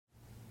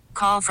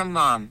call from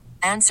mom.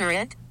 Answer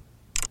it.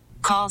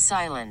 Call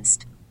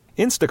silenced.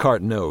 Instacart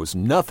knows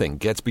nothing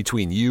gets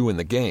between you and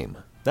the game.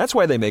 That's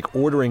why they make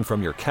ordering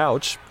from your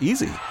couch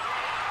easy.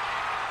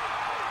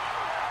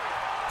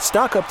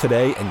 Stock up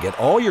today and get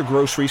all your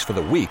groceries for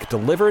the week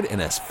delivered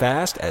in as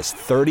fast as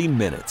 30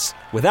 minutes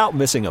without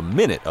missing a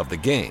minute of the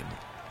game.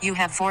 You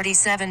have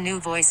 47 new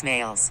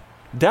voicemails.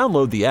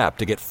 Download the app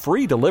to get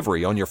free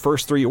delivery on your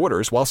first 3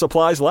 orders while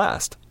supplies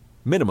last.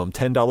 Minimum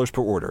 $10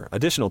 per order.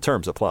 Additional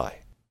terms apply.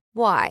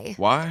 Why?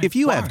 Why? If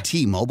you have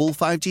T-Mobile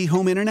 5G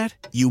home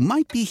internet, you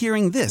might be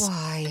hearing this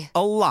Why?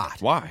 a lot.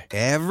 Why?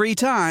 Every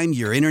time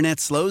your internet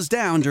slows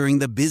down during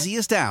the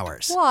busiest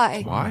hours.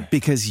 Why? Why?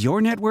 Because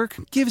your network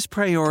gives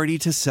priority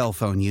to cell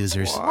phone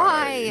users.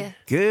 Why?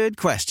 Good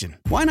question.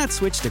 Why not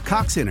switch to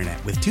Cox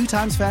Internet with 2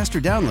 times faster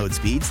download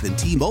speeds than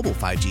T-Mobile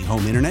 5G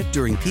home internet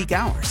during peak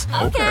hours?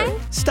 Okay.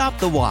 Stop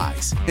the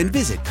whys and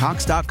visit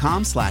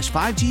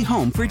cox.com/5G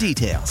home for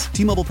details.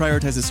 T-Mobile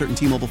prioritizes certain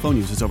T-Mobile phone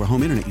users over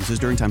home internet users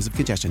during times of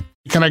congestion.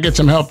 Can I get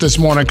some help this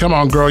morning? Come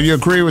on, girl. You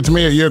agree with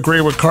me or you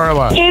agree with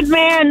Carla? Kid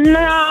man,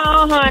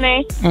 no,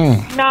 honey.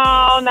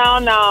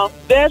 No.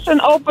 There's an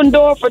open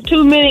door for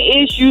too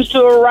many issues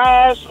to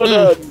arise for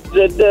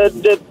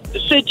the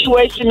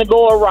situation to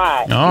go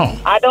awry. Oh.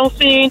 I don't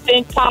see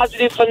anything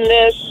positive from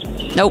this.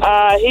 Nope.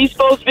 He's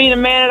supposed to be the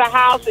man of the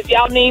house. If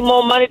y'all need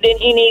more money, then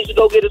he needs to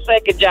go get a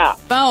second job.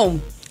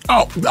 Boom.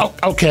 Oh,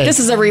 okay. This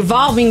is a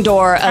revolving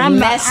door of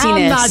messiness.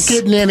 I'm not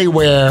getting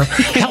anywhere.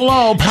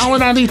 Hello, Power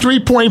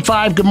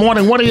 93.5. Good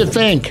morning. What do you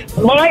think?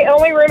 My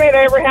only roommate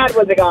I ever had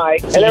was a guy,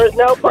 and there was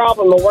no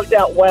problem. It worked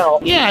out well.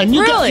 Yeah, and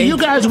Really? you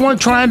guys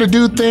weren't trying to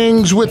do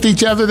things with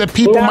each other that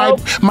people No.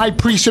 might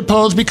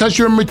presuppose because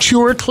you're a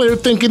mature,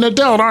 clear-thinking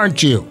adult,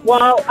 aren't you?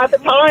 Well, at the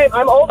time,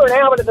 I'm older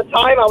now, but at the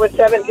time I was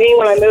 17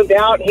 when I moved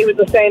out, and he was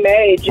the same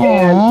age.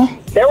 And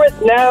there was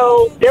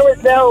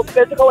no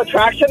physical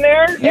attraction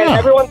there, and Yeah.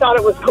 everyone thought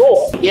it was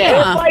cool.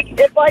 Yeah.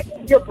 It's like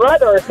your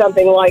brother or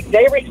something. Like,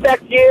 they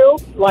respect you,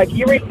 like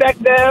you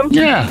respect them.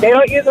 Yeah. They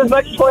don't use as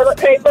much toilet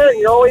paper, and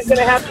you're always going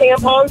to have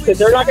tampons because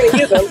they're not going to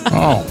use them.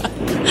 Oh.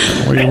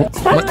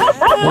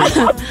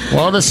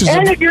 Well, this is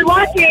And if you're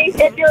lucky,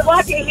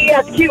 he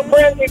has cute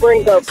friends he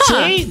brings over.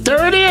 See,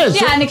 there it is.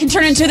 Yeah, and it can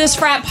turn into this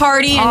frat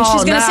party, and Oh,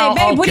 she's going to say, now,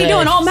 babe, what are you okay.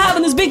 doing? Oh, I'm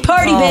having this big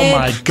party, Oh, babe.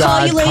 my Call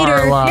God, you later.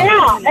 Carla.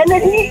 Yeah, and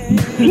then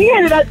he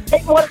ended up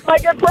taking one of my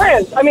good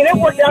friends. I mean, it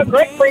worked out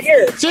great for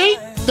years. See?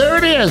 There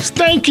it is.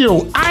 Thank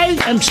you. I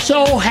am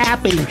so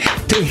happy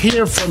to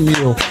hear from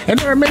you. And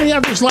there are many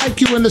others like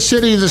you in the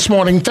city this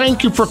morning.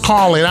 Thank you for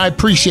calling. I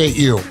appreciate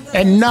you.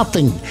 And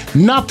nothing,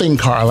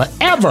 Carla,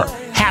 ever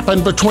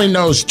happened between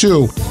those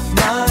two.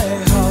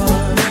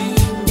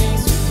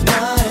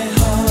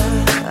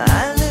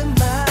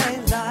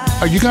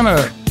 Are you going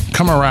to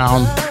come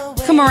around?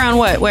 Come around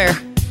what? Where?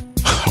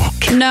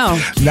 Okay. No.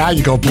 Now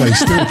you go play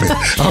stupid.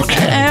 Okay.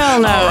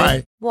 Hell no. All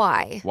right.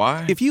 Why?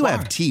 Why? If you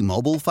have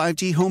T-Mobile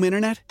 5G home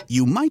internet,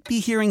 you might be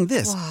hearing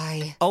this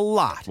Why? a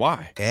lot.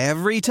 Why?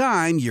 Every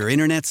time your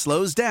internet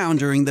slows down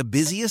during the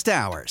busiest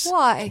hours.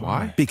 Why?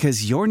 Why?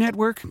 Because your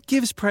network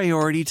gives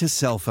priority to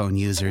cell phone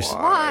users.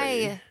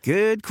 Why?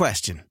 Good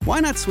question.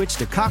 Why not switch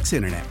to Cox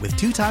Internet with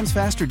 2 times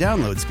faster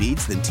download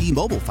speeds than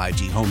T-Mobile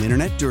 5G home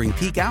internet during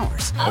peak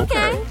hours?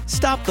 Okay.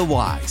 Stop the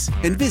whys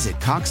and visit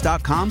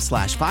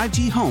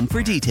cox.com/5G home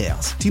for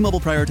details. T-Mobile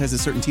prioritizes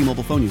certain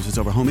T-Mobile phone users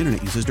over home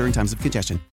internet users during times of congestion.